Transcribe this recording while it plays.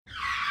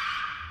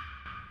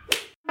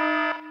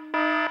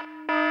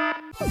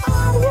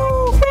Are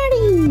you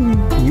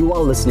ready? You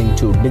are listening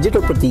to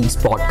Digital Pratik's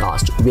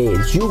podcast,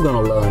 where you're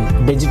gonna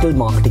learn digital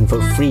marketing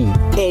for free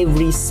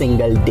every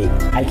single day.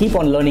 I'll keep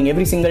on learning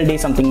every single day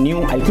something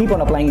new. I'll keep on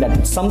applying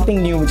that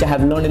something new which I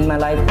have learned in my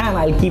life, and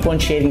I'll keep on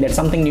sharing that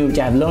something new which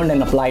I have learned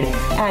and applied,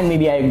 and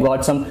maybe I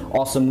got some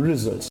awesome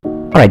results.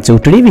 Alright, so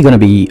today we're going to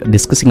be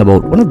discussing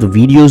about one of the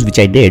videos which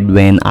I did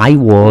when I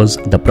was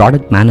the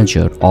product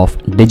manager of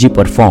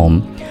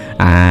DigiPerform,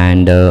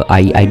 and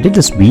I did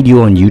this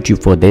video on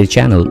YouTube for their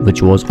channel,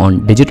 which was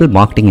on Digital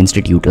Marketing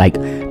Institute, like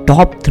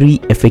top 3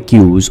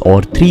 FAQs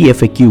or 3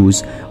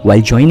 FAQs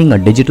while joining a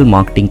digital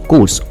marketing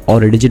course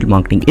or a digital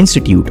marketing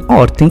institute,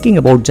 or thinking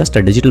about just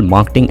a digital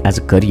marketing as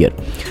a career.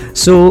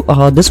 So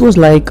this was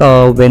like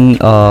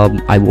when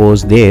I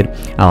was there.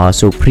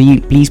 So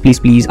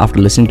please after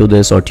listening to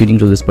this or tuning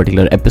to this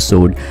particular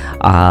episode,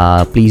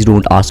 please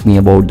don't ask me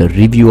about the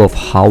review of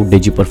how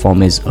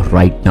DigiPerform is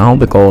right now,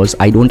 because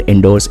I don't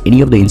endorse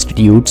any of the institutes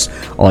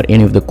or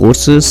any of the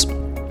courses.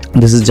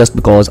 This is just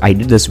because I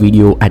did this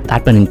video at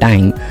that point in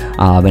time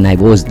when I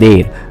was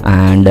there,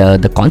 and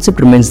the concept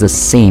remains the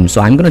same.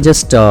 So I'm gonna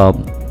just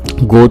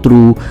go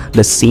through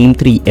the same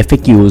 3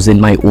 FAQs in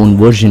my own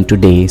version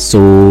today.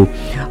 So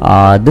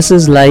this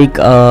is like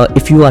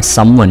if you are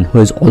someone who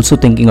is also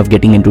thinking of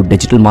getting into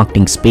digital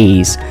marketing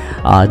space,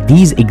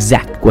 these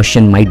exact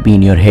question might be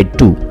in your head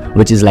too,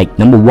 which is like,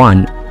 number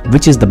 1,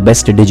 which is the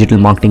best digital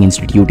marketing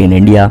institute in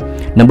India?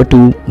 Number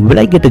 2, will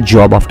I get a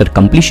job after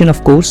completion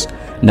of course?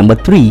 Number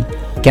 3,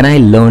 can I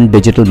learn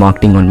digital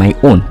marketing on my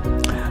own?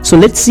 So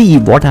let's see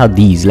what are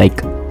these.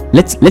 Like,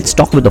 let's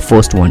talk with the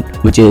first one,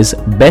 which is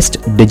best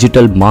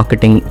digital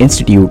marketing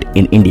institute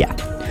in India.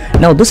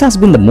 Now, this has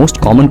been the most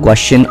common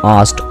question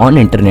asked on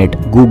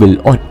internet,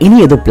 Google, or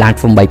any other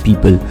platform by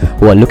people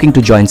who are looking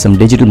to join some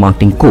digital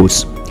marketing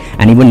course.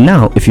 And even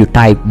now, if you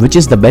type which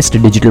is the best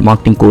digital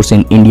marketing course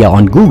in India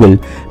on Google,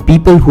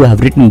 people who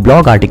have written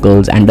blog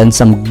articles and done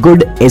some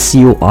good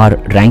SEO are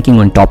ranking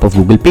on top of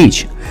Google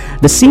page.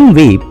 The same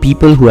way,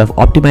 people who have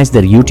optimized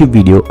their YouTube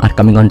video are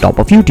coming on top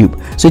of YouTube.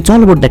 So it's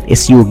all about that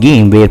SEO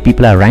game where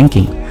people are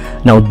ranking.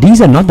 Now,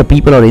 these are not the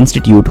people or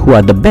institute who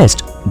are the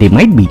best. They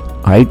might be,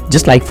 alright.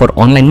 Just like for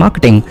online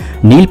marketing,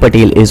 Neil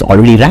Patel is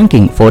already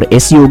ranking. For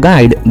SEO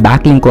guide,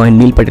 Backlinko and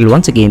Neil Patel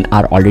once again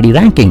are already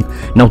ranking.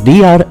 Now,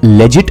 they are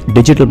legit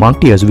digital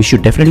marketers. We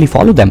should definitely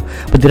follow them.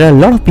 But there are a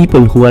lot of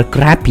people who are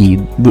crappy,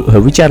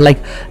 which are like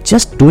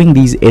just doing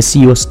these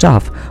SEO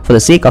stuff for the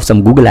sake of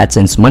some Google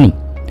AdSense money.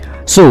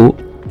 So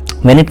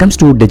when it comes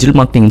to Digital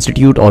Marketing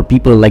Institute or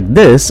people like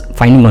this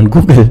finding on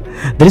Google,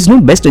 there is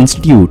no best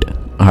institute.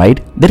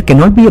 Alright, there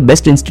cannot be a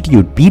best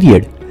institute,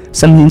 period.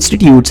 Some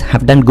institutes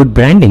have done good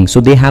branding, so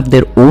they have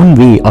their own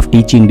way of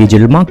teaching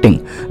digital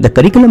marketing. The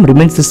curriculum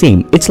remains the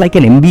same. It's like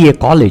an MBA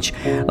college.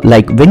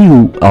 Like when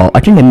you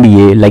attend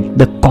MBA, like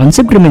the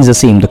concept remains the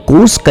same. The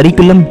course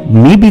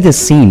curriculum may be the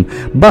same,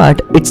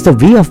 but it's the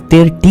way of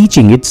their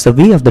teaching. It's the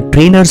way of the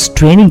trainers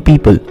training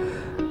people,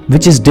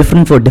 which is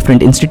different for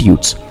different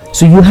institutes.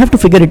 So you have to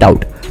figure it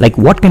out, like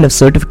what kind of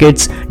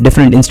certificates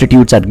different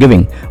institutes are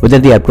giving, whether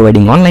they are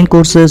providing online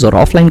courses or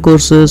offline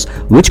courses,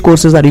 which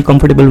courses are you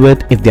comfortable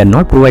with. If they are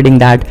not providing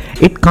that,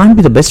 it can't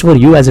be the best for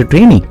you as a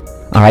trainee.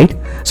 Alright,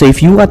 so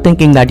if you are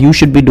thinking that you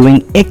should be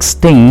doing X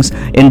things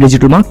in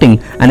digital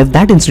marketing, and if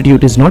that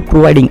institute is not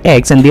providing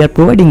X and they are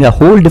providing a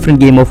whole different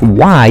game of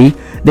Y,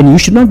 then you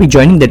should not be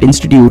joining that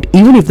institute,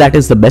 even if that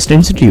is the best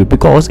institute,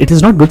 because it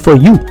is not good for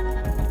you.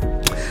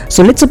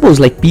 So let's suppose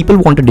like people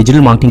want a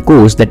digital marketing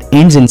course that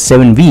ends in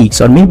 7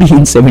 weeks or maybe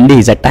in 7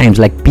 days at times.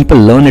 Like people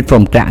learn it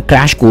from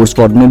crash course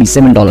for maybe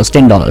 $7,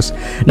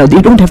 $10. Now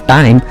they don't have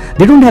time.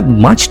 They don't have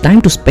much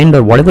time to spend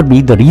or whatever be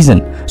the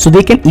reason. So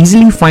they can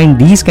easily find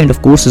these kind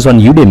of courses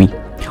on Udemy.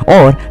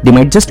 Or they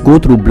might just go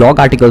through blog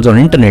articles on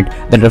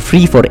internet that are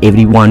free for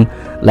everyone,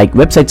 like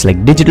websites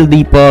like Digital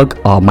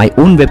Deepak, my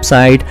own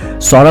website,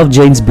 Saurav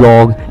Jain's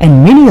blog,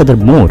 and many other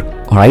more.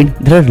 Alright,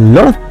 there are a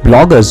lot of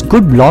bloggers,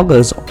 good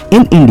bloggers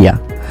in India.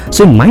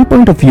 So in my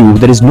point of view,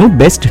 there is no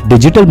best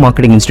digital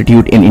marketing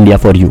institute in India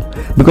for you,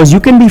 because you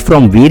can be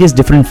from various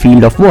different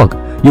field of work.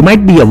 You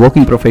might be a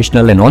working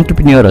professional, an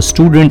entrepreneur, a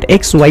student,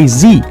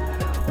 XYZ,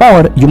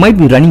 or you might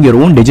be running your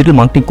own digital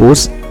marketing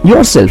course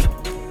yourself.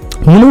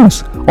 Who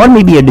knows? Or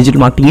maybe a digital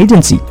marketing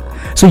agency.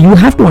 So you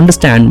have to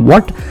understand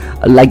what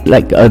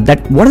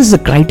what is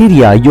the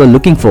criteria you are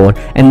looking for,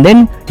 and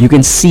then you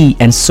can see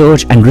and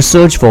search and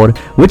research for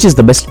which is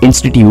the best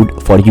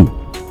institute for you.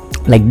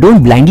 Like,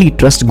 don't blindly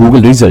trust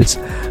Google results.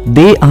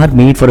 They are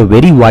made for a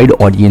very wide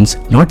audience,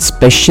 not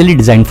specially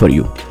designed for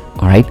you.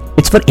 Alright,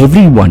 it's for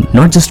everyone,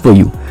 not just for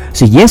you.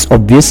 So yes,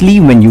 obviously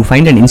when you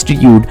find an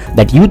institute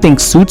that you think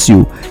suits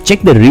you,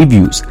 check their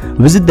reviews,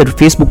 visit their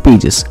Facebook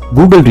pages,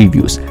 Google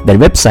reviews, their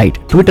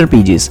website, Twitter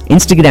pages,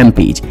 Instagram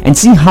page, and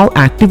see how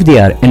active they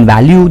are and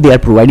value they are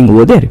providing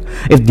over there.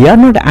 If they are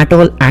not at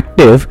all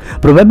active,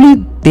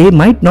 probably they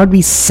might not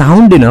be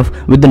sound enough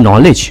with the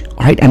knowledge.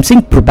 Alright, I'm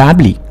saying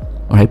probably.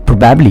 Alright,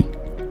 probably.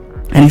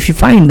 And if you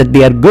find that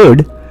they are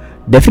good,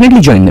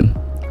 definitely join them.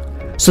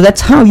 So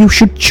that's how you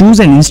should choose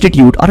an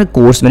institute or a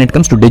course when it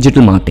comes to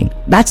digital marketing.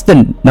 That's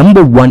the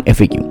number one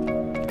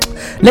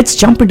FAQ. Let's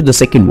jump into the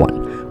second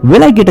one.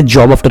 Will I get a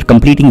job after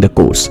completing the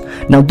course?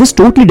 Now this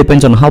totally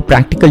depends on how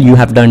practical you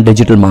have done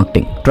digital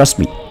marketing. Trust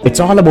me,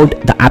 it's all about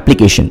the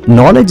application.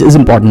 Knowledge is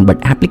important,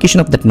 but application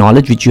of that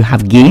knowledge which you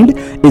have gained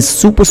is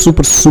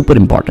super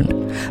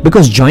important.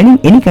 Because joining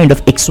any kind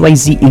of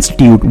XYZ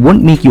institute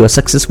won't make you a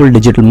successful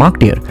digital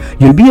marketer.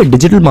 You'll be a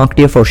digital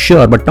marketer for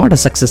sure, but not a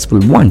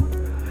successful one.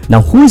 Now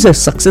who is a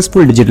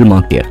successful digital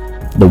marketer?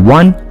 The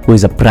one who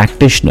is a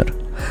practitioner.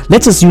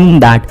 Let's assume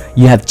that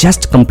you have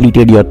just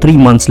completed your 3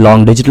 months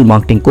long digital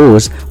marketing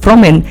course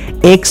from an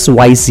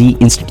XYZ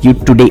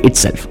institute today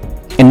itself.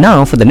 And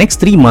now for the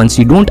next 3 months,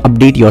 you don't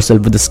update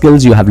yourself with the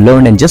skills you have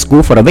learned and just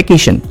go for a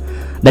vacation.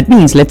 That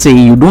means, let's say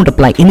you don't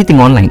apply anything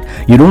online.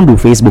 You don't do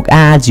Facebook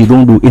ads, you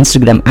don't do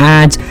Instagram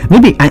ads.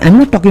 Maybe I'm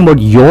not talking about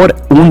your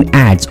own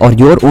ads or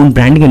your own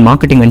branding and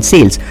marketing and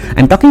sales.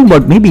 I'm talking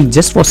about maybe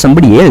just for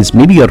somebody else,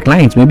 maybe your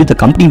clients, maybe the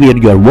company where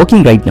you are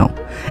working right now.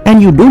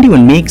 And you don't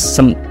even make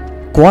some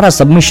Quora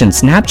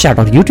submissions, Snapchat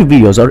or YouTube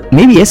videos, or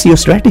maybe SEO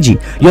strategy.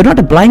 You're not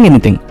applying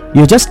anything.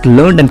 You just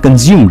learned and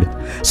consumed.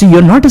 So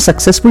you're not a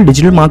successful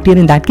digital marketer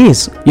in that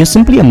case. You're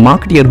simply a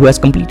marketer who has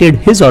completed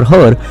his or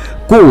her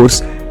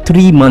course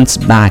 3 months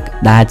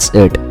back. That's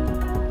it.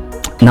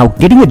 Now,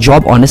 getting a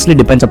job honestly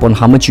depends upon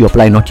how much you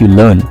apply, not you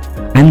learn.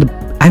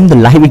 I'm the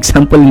live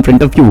example in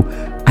front of you.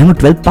 I'm a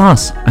 12th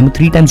pass. I'm a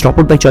 3 times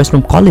dropout by choice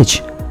from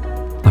college.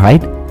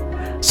 Alright?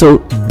 So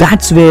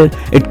that's where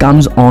it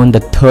comes on the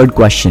third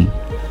question.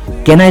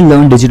 Can I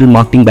learn digital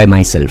marketing by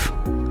myself?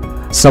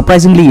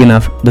 Surprisingly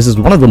enough, this is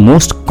one of the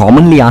most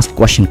commonly asked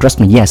questions. Trust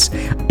me, yes.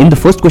 In the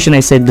first question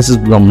I said this is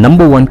the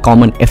number one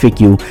common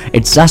FAQ.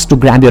 It's just to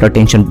grab your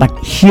attention. But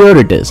here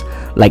it is.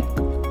 Like,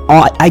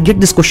 I get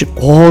this question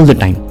all the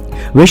time.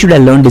 Where should I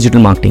learn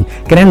digital marketing?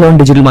 Can I learn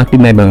digital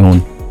marketing by my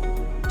own?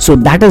 So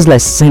that is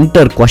like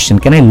center question.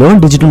 Can I learn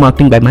digital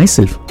marketing by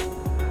myself?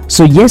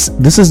 So yes,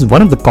 this is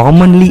one of the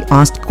commonly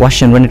asked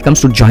questions when it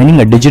comes to joining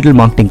a digital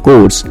marketing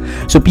course.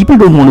 So people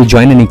don't want to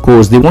join any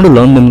course. They want to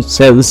learn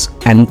themselves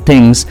and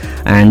things,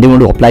 and they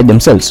want to apply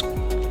themselves.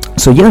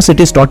 So yes, it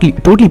is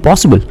totally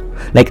possible.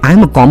 Like,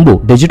 I'm a combo.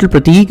 Digital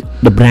Pratik,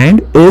 the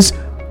brand, is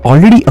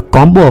already a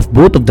combo of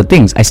both of the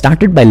things. I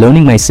started by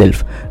learning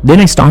myself. Then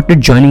I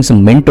started joining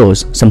some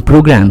mentors, some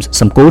programs,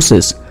 some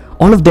courses.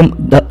 All of them,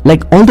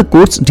 all the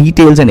course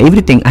details and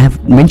everything I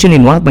have mentioned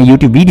in one of my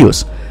YouTube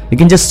videos. You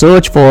can just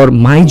search for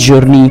my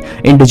journey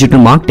in digital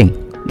marketing.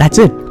 That's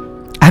it.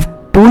 I've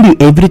told you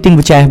everything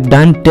which I have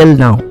done till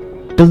now,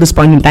 till this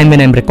point in time when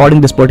I'm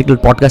recording this particular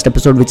podcast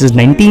episode, which is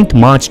 19th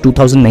March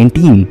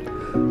 2019.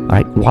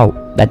 Alright, wow,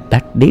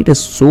 that date is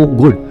so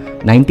good.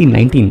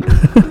 1919.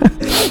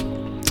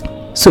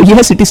 So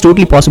yes, it is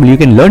totally possible. You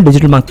can learn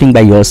digital marketing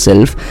by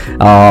yourself. There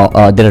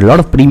are a lot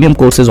of premium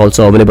courses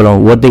also available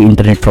over the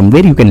internet from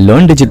where you can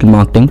learn digital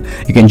marketing.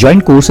 You can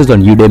join courses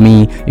on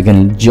Udemy. You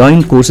can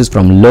join courses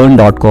from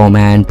learn.com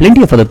and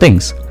plenty of other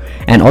things.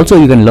 And also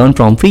you can learn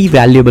from free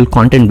valuable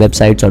content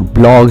websites or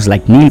blogs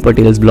like Neil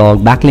Patel's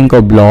blog,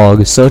 Backlinko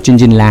blog, Search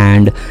Engine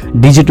Land,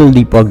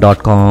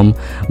 digitaldeepak.com,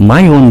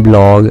 my own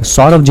blog,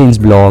 Saurav Jain's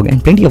blog,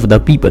 and plenty of other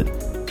people.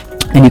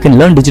 And you can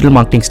learn digital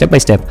marketing step by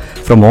step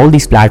from all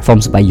these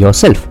platforms by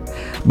yourself.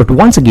 But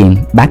once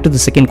again, back to the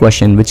second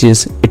question, which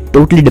is, it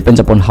totally depends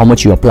upon how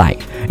much you apply.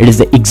 It is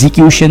the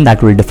execution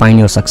that will define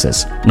your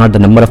success, not the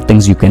number of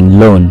things you can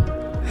learn.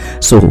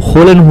 So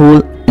whole and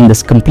whole, in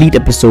this complete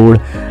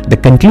episode, the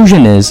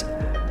conclusion is,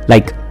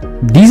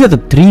 these are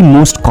the 3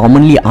 most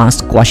commonly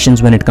asked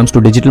questions when it comes to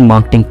digital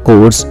marketing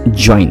course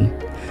join.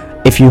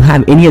 If you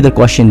have any other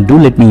question, do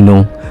let me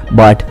know.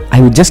 But I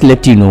would just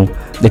let you know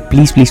that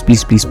please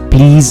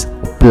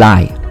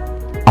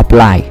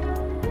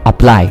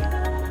apply.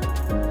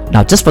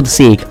 Now, just for the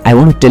sake, I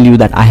want to tell you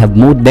that I have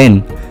more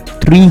than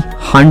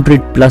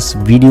 300 plus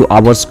video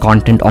hours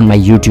content on my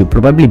YouTube,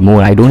 probably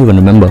more, I don't even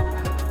remember.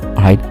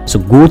 Alright, so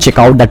go check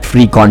out that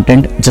free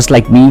content. Just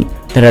like me,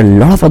 there are a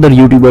lot of other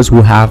YouTubers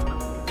who have.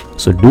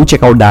 So do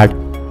check out that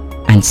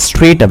and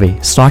straight away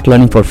start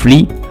learning for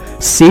free.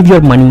 Save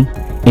your money,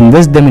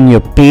 invest them in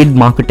your paid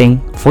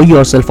marketing for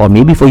yourself or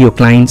maybe for your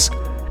clients,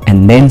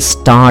 and then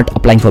start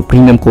applying for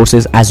premium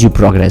courses as you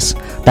progress.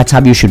 That's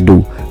how you should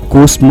do.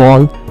 Go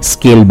small,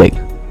 scale big.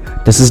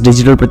 This is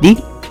Digital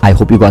Pratik. I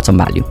hope you got some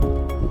value.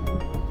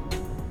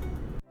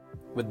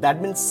 With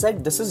that being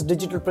said, this is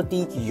Digital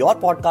Pratik, your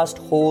podcast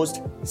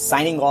host,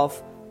 signing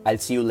off. I'll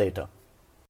see you later.